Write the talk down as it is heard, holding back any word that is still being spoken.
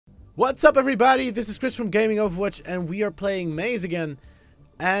What's up, everybody? This is Chris from Gaming Overwatch, and we are playing Maize again.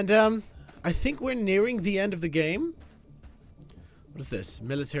 And I think we're nearing the end of the game. What is this?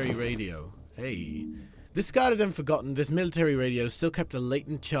 Military radio. Hey. Discarded and forgotten, this military radio still kept a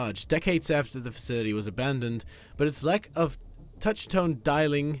latent charge decades after the facility was abandoned, but its lack of touch-tone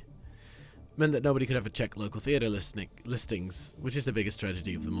dialing meant that nobody could ever check local theater listings, which is the biggest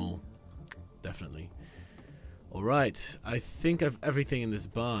tragedy of them all. Definitely. Alright, I think I've everything in this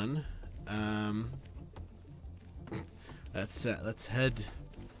barn. Let's head...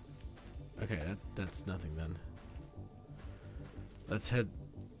 Okay, that's nothing then. Let's head...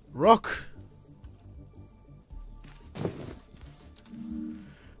 Rock!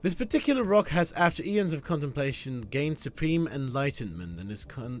 This particular rock has, after eons of contemplation, gained supreme enlightenment, and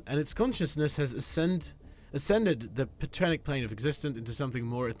its consciousness has ascended the patronic plane of existence into something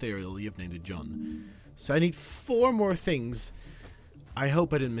more ethereal. You've named it John. So I need 4 more things. I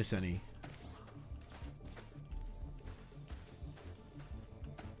hope I didn't miss any.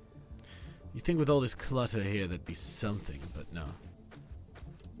 You think with all this clutter here there'd be something, but no.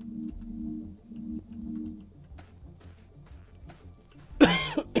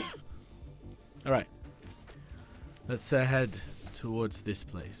 Alright. Let's head towards this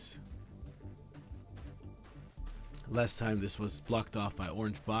place. Last time this was blocked off by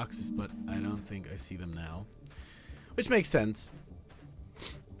orange boxes, but I don't think I see them now. Which makes sense.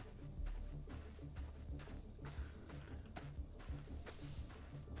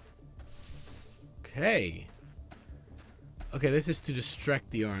 Okay. Okay, this is to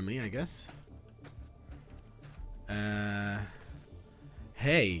distract the army, I guess.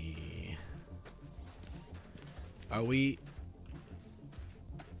 Hey. Are we...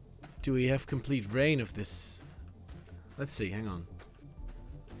 Do we have complete reign of this? Let's see, hang on.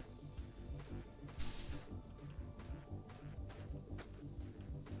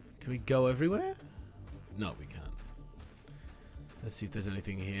 Can we go everywhere? No, we can't. Let's see if there's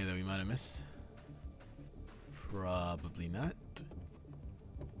anything here that we might have missed. Probably not.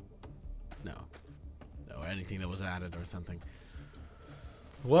 No. Or anything that was added or something.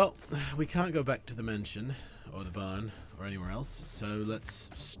 Well, we can't go back to the mansion or the barn or anywhere else, so let's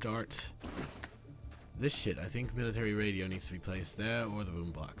start this shit. I think military radio needs to be placed there, or the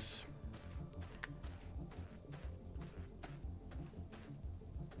boombox.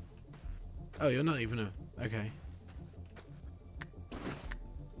 Oh, you're not even a... Okay.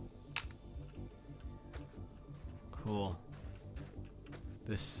 Cool.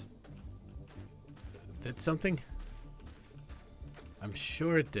 This... did something? I'm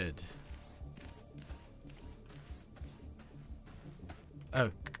sure it did.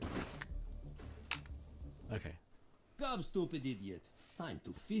 Oh. Okay. Come, stupid idiot. Time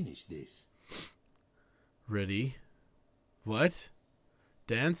to finish this. Ready? What?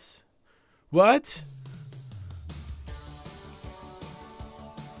 Dance? What?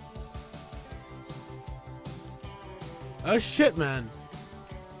 Oh shit, man.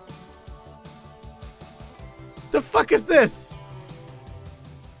 The fuck is this?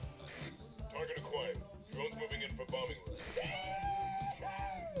 Target acquired. Drones moving in for bombing.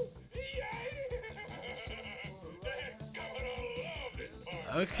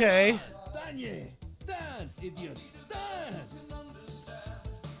 Okay. Danye, dance, idiot, dance.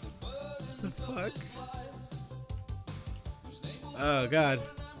 The fuck? Oh god.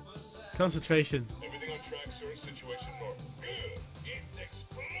 Concentration. Everything on track, sir. Situation normal. Good. It's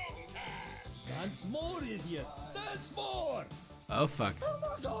explosion time. Dance more, idiot. Dance more. Oh fuck. Oh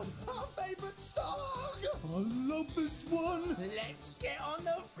my god, our favorite song. I love this one. Let's get on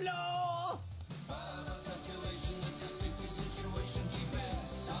the floor.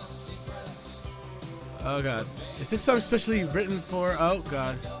 Oh god. Is this song specially written for... Oh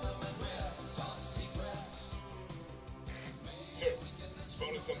god. Sir,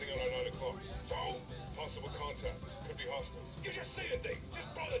 spotted something on our 9 o'clock. So, possible contact. Could be hostiles. You're just seeing things.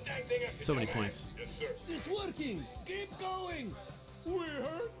 Just throw the dang thing at So many points. Yes, sir. It's working. Keep going.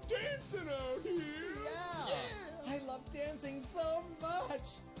 We're dancing out here. Yeah. I love dancing so much.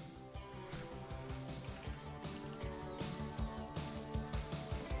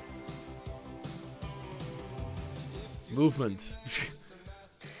 Movement. Sir?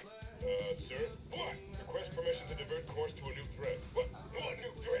 What? Request permission to divert course to a new threat. What? No, a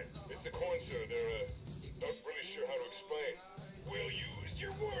new threat. It's the corn, sir. They're, not really sure how to explain. We'll use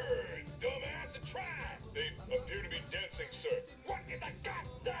your words, dumbass, and try. They appear to be dancing, sir. What in the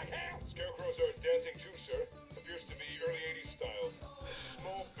goddamn hell? Scarecrows are dancing too, sir. Appears to be early 80s style.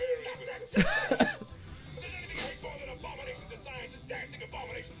 Small berries with the... If there's anything hateful than abominations of science, it's dancing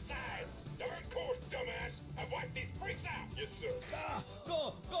abominations of science. Divert course, dumbass. I've wiped these freaks out. Yes, sir.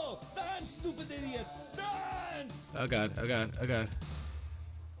 stupid idiot! Dance! Oh god, oh god, oh god.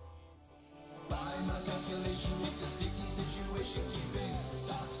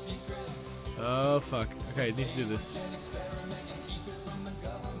 Oh fuck. Okay, I need to do this. Aim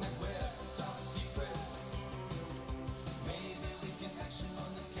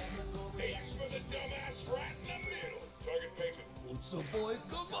for the dumbass right in the middle. Target painted. Also, boy,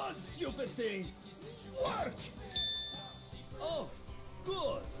 come on, stupid thing! Work! Oh,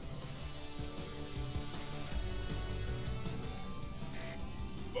 good!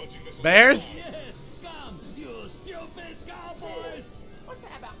 Launching missile. Bears? Yes, come, you stupid cowboys! What's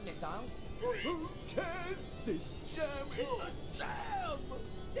that about missiles? 3. Who cares? This jam is the jam!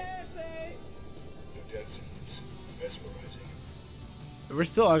 Dancing! The dead silence. Mesmerizing. We're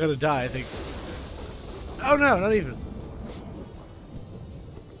still all gonna die, I think. Oh no, not even.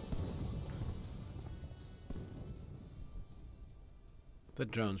 The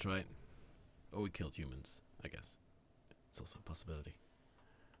drone's right. Or we killed humans, I guess. It's also a possibility.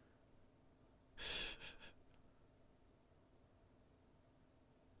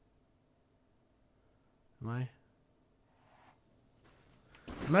 Am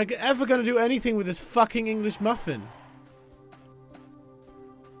I ever gonna do anything with this fucking English muffin?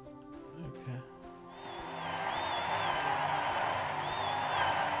 Okay.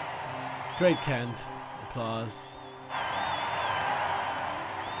 Great, Kent. Applause.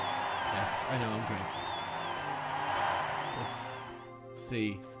 Yes, I know, I'm great. Let's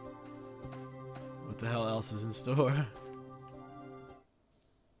see what the hell else is in store.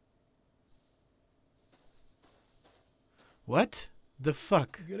 What the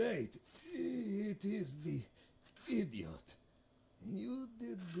fuck? Great. It is the idiot. You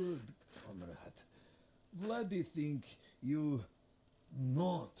did good, comrade. Vladdy think you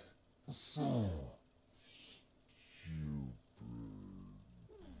not so stupid.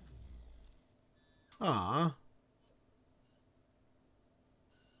 Ah.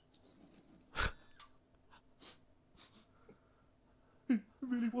 It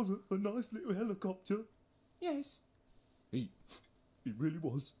really was a nice little helicopter. Yes. He really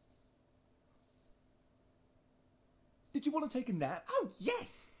was. Did you want to take a nap? Oh,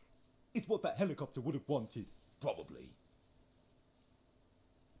 yes! It's what that helicopter would have wanted, probably.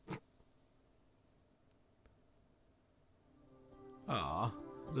 Ah.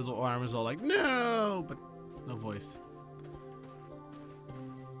 Little arm is all like, no, but no voice.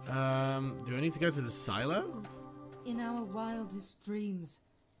 Do I need to go to the silo? In our wildest dreams,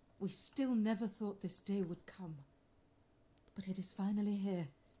 we still never thought this day would come. But it is finally here.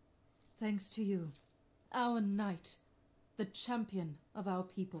 Thanks to you, our knight, the champion of our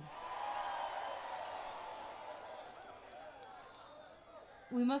people.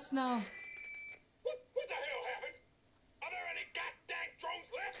 We must now... What the hell happened? Are there any goddamn drones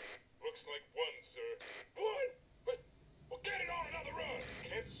left? Looks like one, sir. One? But we'll get it on another run.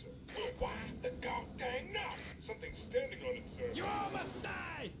 Can't, sir. We'll wind the goddamn knot. Something's standing on it, sir. You all must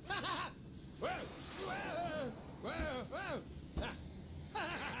die!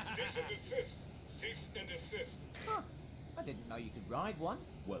 Cease and desist. Cease and desist. Huh. I didn't know you could ride one.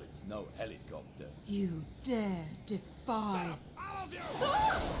 Well, it's no helicopter. You dare defy... All of you!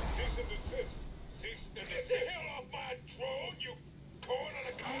 Cease and desist. Cease and desist. Get the hell off my drone, you corn on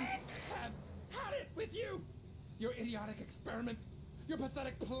a cob! Have had it with you! Your idiotic experiments, your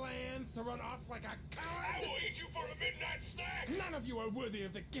pathetic plans to run off like a I coward! will eat you for a midnight snack! None of you are worthy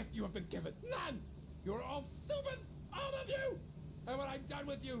of the gift you have been given. None! You're all stupid! All of you! And when I'm done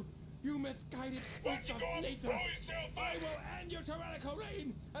with you, you misguided Why freaks don't you of go and nature, throw yourself I out? will end your tyrannical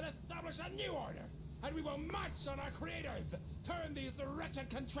reign and establish a new order! And we will march on our creators, turn these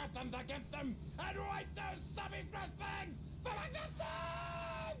wretched contraptions against them, and wipe those stubby fresh things from existence!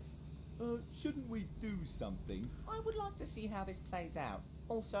 Shouldn't we do something? I would like to see how this plays out.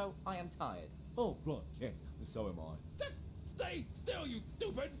 Also, I am tired. Oh, right, yes, so am I. Just stay still, you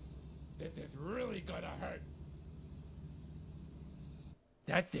stupid! This is really gonna hurt.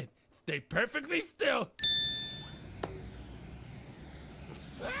 That's it. Stay perfectly still.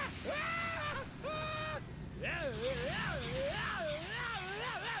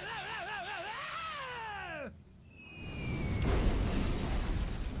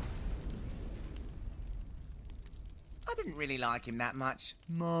 I didn't really like him that much.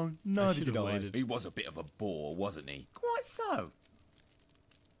 No, I should have waited. He was a bit of a bore, wasn't he? Quite so.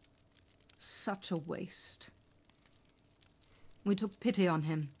 Such a waste. We took pity on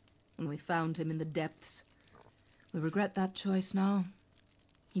him when we found him in the depths. We regret that choice now.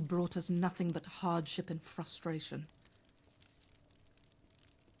 He brought us nothing but hardship and frustration.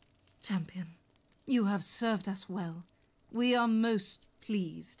 Champion, you have served us well. We are most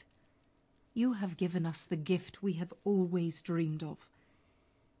pleased. You have given us the gift we have always dreamed of.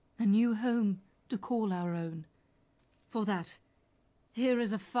 A new home to call our own. For that, here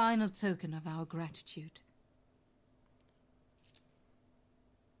is a final token of our gratitude.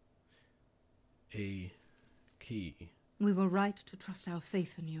 A key. We were right to trust our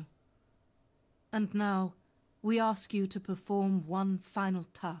faith in you. And now, we ask you to perform one final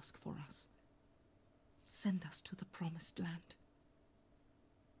task for us. Send us to the Promised Land.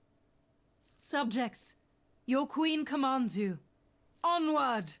 Subjects, your queen commands you.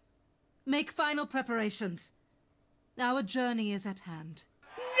 Onward! Make final preparations. Our journey is at hand.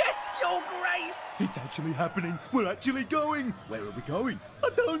 Yes, Your Grace! It's actually happening. We're actually going. Where are we going? I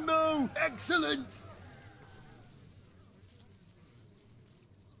don't know. Excellent!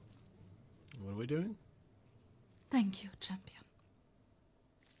 What are we doing? Thank you, champion.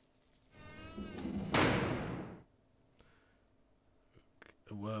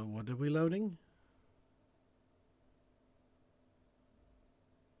 What are we loading?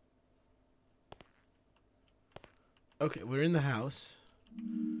 Okay, we're in the house.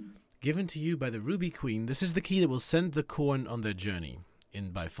 Given to you by the Ruby Queen, this is the key that will send the corn on their journey.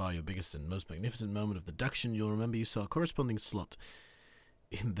 In by far your biggest and most magnificent moment of deduction, you'll remember you saw a corresponding slot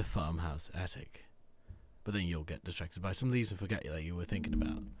in the farmhouse attic. But then you'll get distracted by some leaves and forget that you were thinking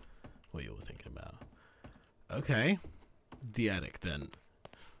about what you were thinking about. Okay. The attic, then.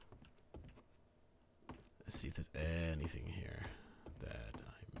 Let's see if there's anything here that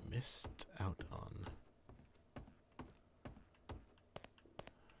I missed out on.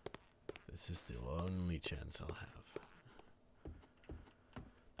 This is the only chance I'll have.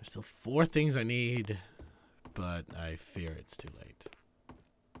 There's still 4 things I need, but I fear it's too late.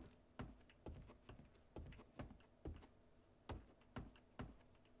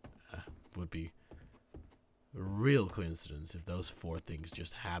 Would be a real coincidence if those 4 things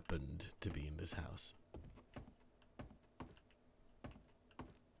just happened to be in this house.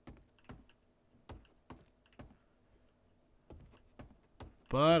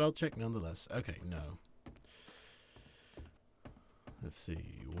 But I'll check nonetheless. Okay, no. Let's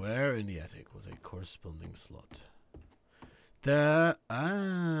see. Where in the attic was a corresponding slot?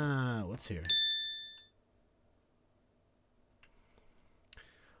 What's here?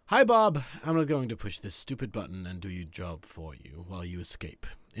 Hi, Bob. I'm not going to push this stupid button and do your job for you while you escape.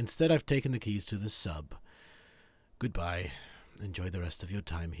 Instead, I've taken the keys to the sub. Goodbye. Enjoy the rest of your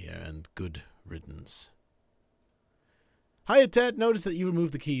time here, and good riddance. Hiya, Ted. Noticed that you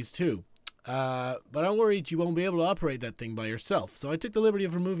removed the keys, too. But I'm worried you won't be able to operate that thing by yourself, so I took the liberty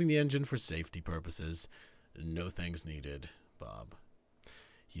of removing the engine for safety purposes. No thanks needed, Bob.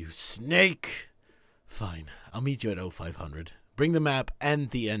 You snake! Fine. I'll meet you at 0500. Bring the map and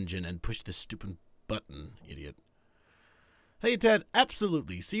the engine and push this stupid button, idiot. Hey, Ted.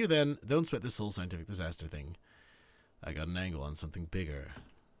 Absolutely. See you then. Don't sweat this whole scientific disaster thing. I got an angle on something bigger.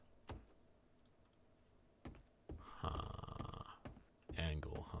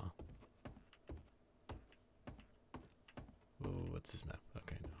 Angle, huh? Whoa, what's this map?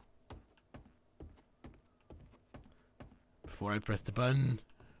 Okay, no. Before I press the button,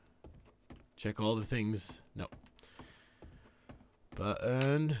 check all the things. No.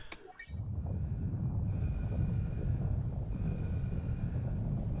 Button.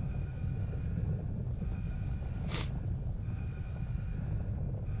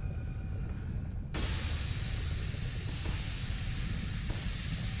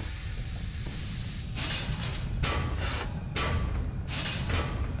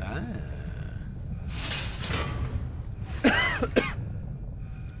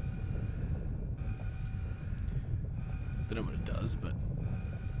 Don't know what it does, but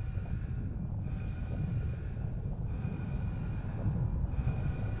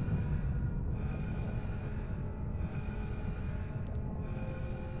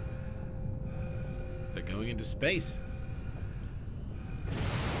they're going into space.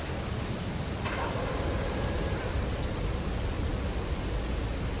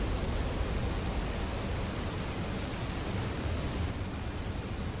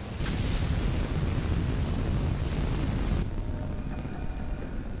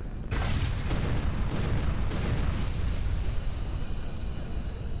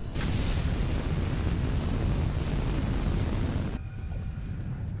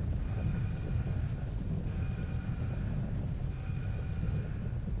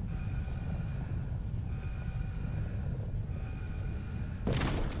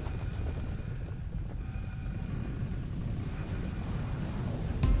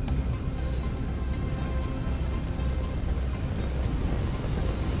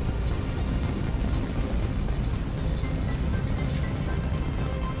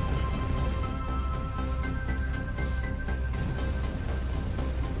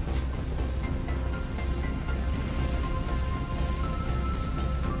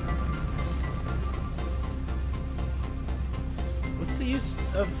 the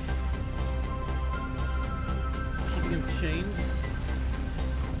use of keeping him chained?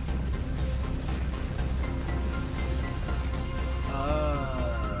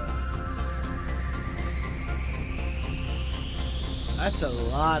 That's a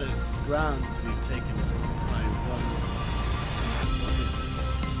lot of ground to be taken by one hit.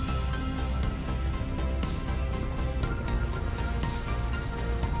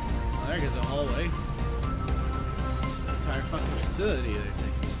 Well, there goes the hallway. It's an entire fucking facility they're taking.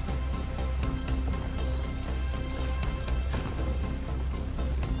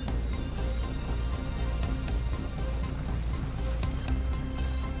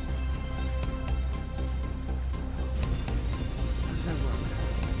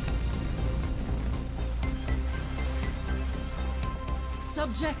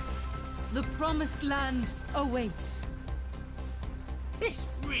 Subjects, the promised land awaits. This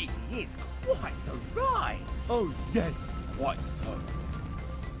really is quite the ride. Oh, yes, quite so.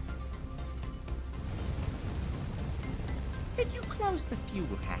 Did you close the fuel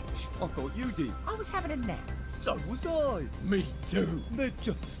hatch? I thought you did. I was having a nap. So was I. Me too. They're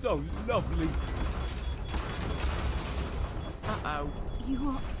just so lovely. Uh-oh. You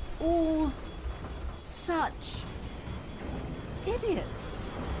are all such idiots.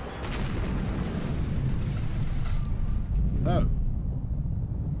 Oh.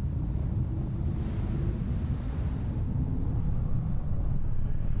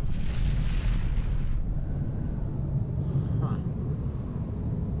 Huh.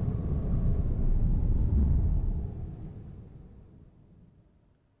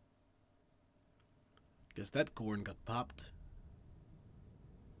 Guess that corn got popped.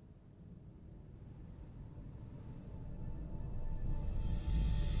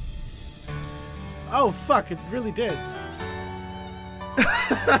 Oh fuck, it really did.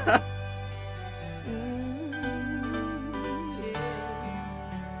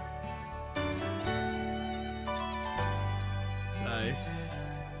 Nice.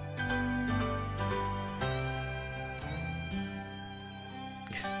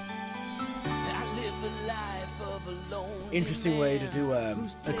 Interesting way to do a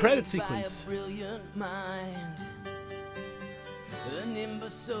credit sequence. An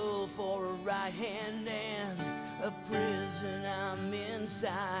imbecile for a right hand and a prison I'm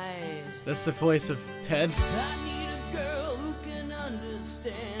inside. That's the voice of Ted. I need a girl who can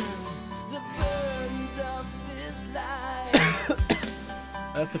understand the burdens of this life.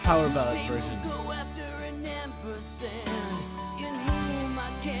 That's the power ballad Maybe version. we'll go after an ampersand in whom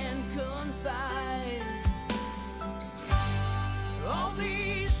I can confide. All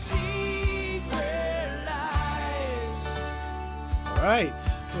these secret lies. Alright.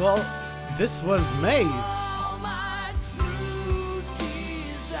 Well, this was Maize. All my true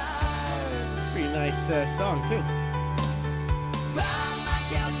desires. Pretty nice song, too. By my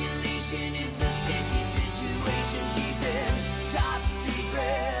calculation, it's a sticky situation. Keep it top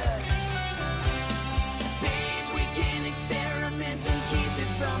secret. Babe, we can experiment and keep it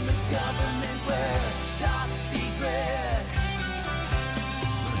from the government. We're top secret.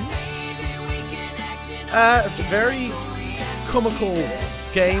 Maybe we can action on this Very comical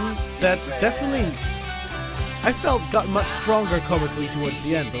game that definitely I felt got much stronger comically towards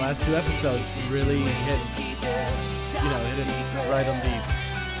the end. The last two episodes really hit, you know, hit it right on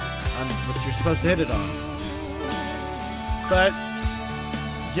what you're supposed to hit it on. But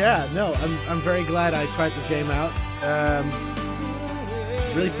yeah, no, I'm very glad I tried this game out.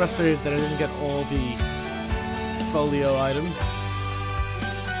 Really frustrated that I didn't get all the folio items.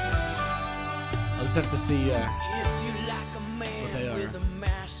 I'll just have to see what they are.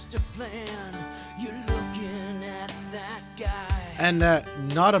 And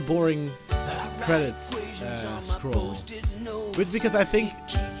not a boring credits scroll. Which, because I think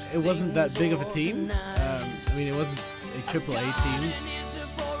it wasn't that big of a team. I mean, it wasn't a AAA team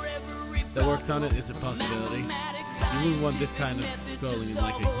that worked on it. Is a possibility. You wouldn't want this kind of scrolling in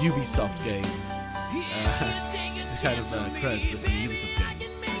like a Ubisoft game. This kind of credits system in a Ubisoft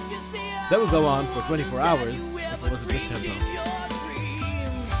game. That would go on for 24 hours if it wasn't this tempo.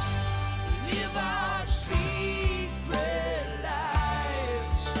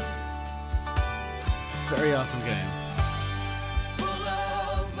 Very awesome game.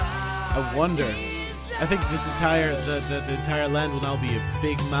 I wonder. I think this entire the entire land will now be a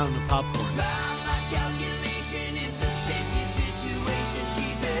big mountain of popcorn.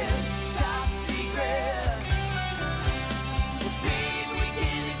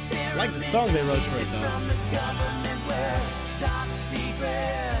 I like the song they wrote for it though.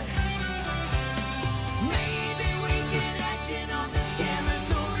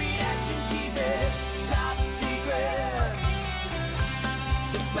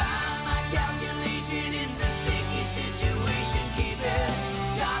 By my calculation, it's a sticky situation. Keep it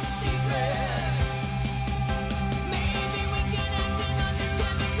top secret. Maybe we can act on this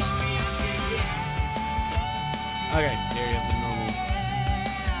chemical reaction. Yeah. Okay, here you have the normal.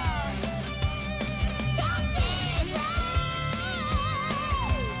 Top secret.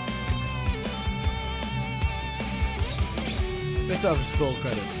 They still have the scroll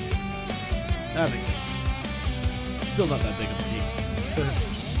credits. That makes sense. Still not that big of a team.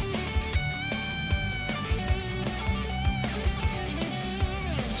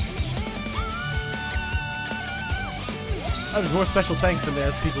 Oh, there's more special thanks than there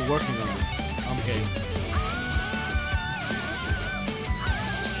is people working on the game.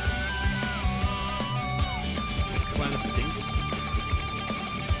 Clan of the Dinks.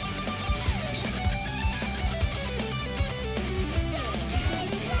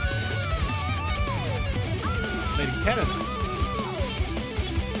 Made in Canada.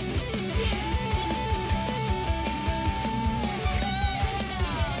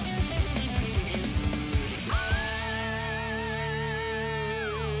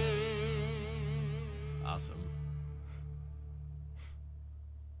 Awesome.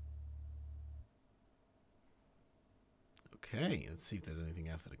 Okay, let's see if there's anything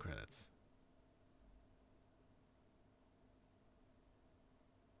after the credits.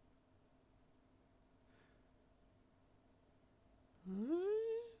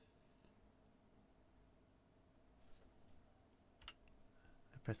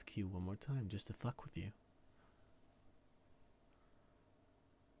 I press Q one more time just to fuck with you.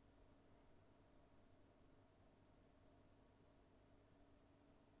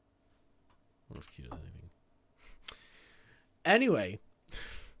 I wonder if Q does anything. Anyway,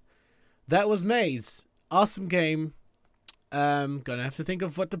 that was Maize. Awesome game. Gonna have to think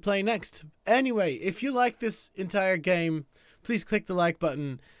of what to play next. Anyway, if you like this entire game, please click the like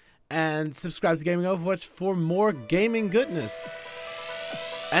button and subscribe to Gaming Overwatch for more gaming goodness.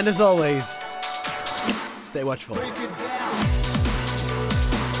 And as always, stay watchful. Break it down.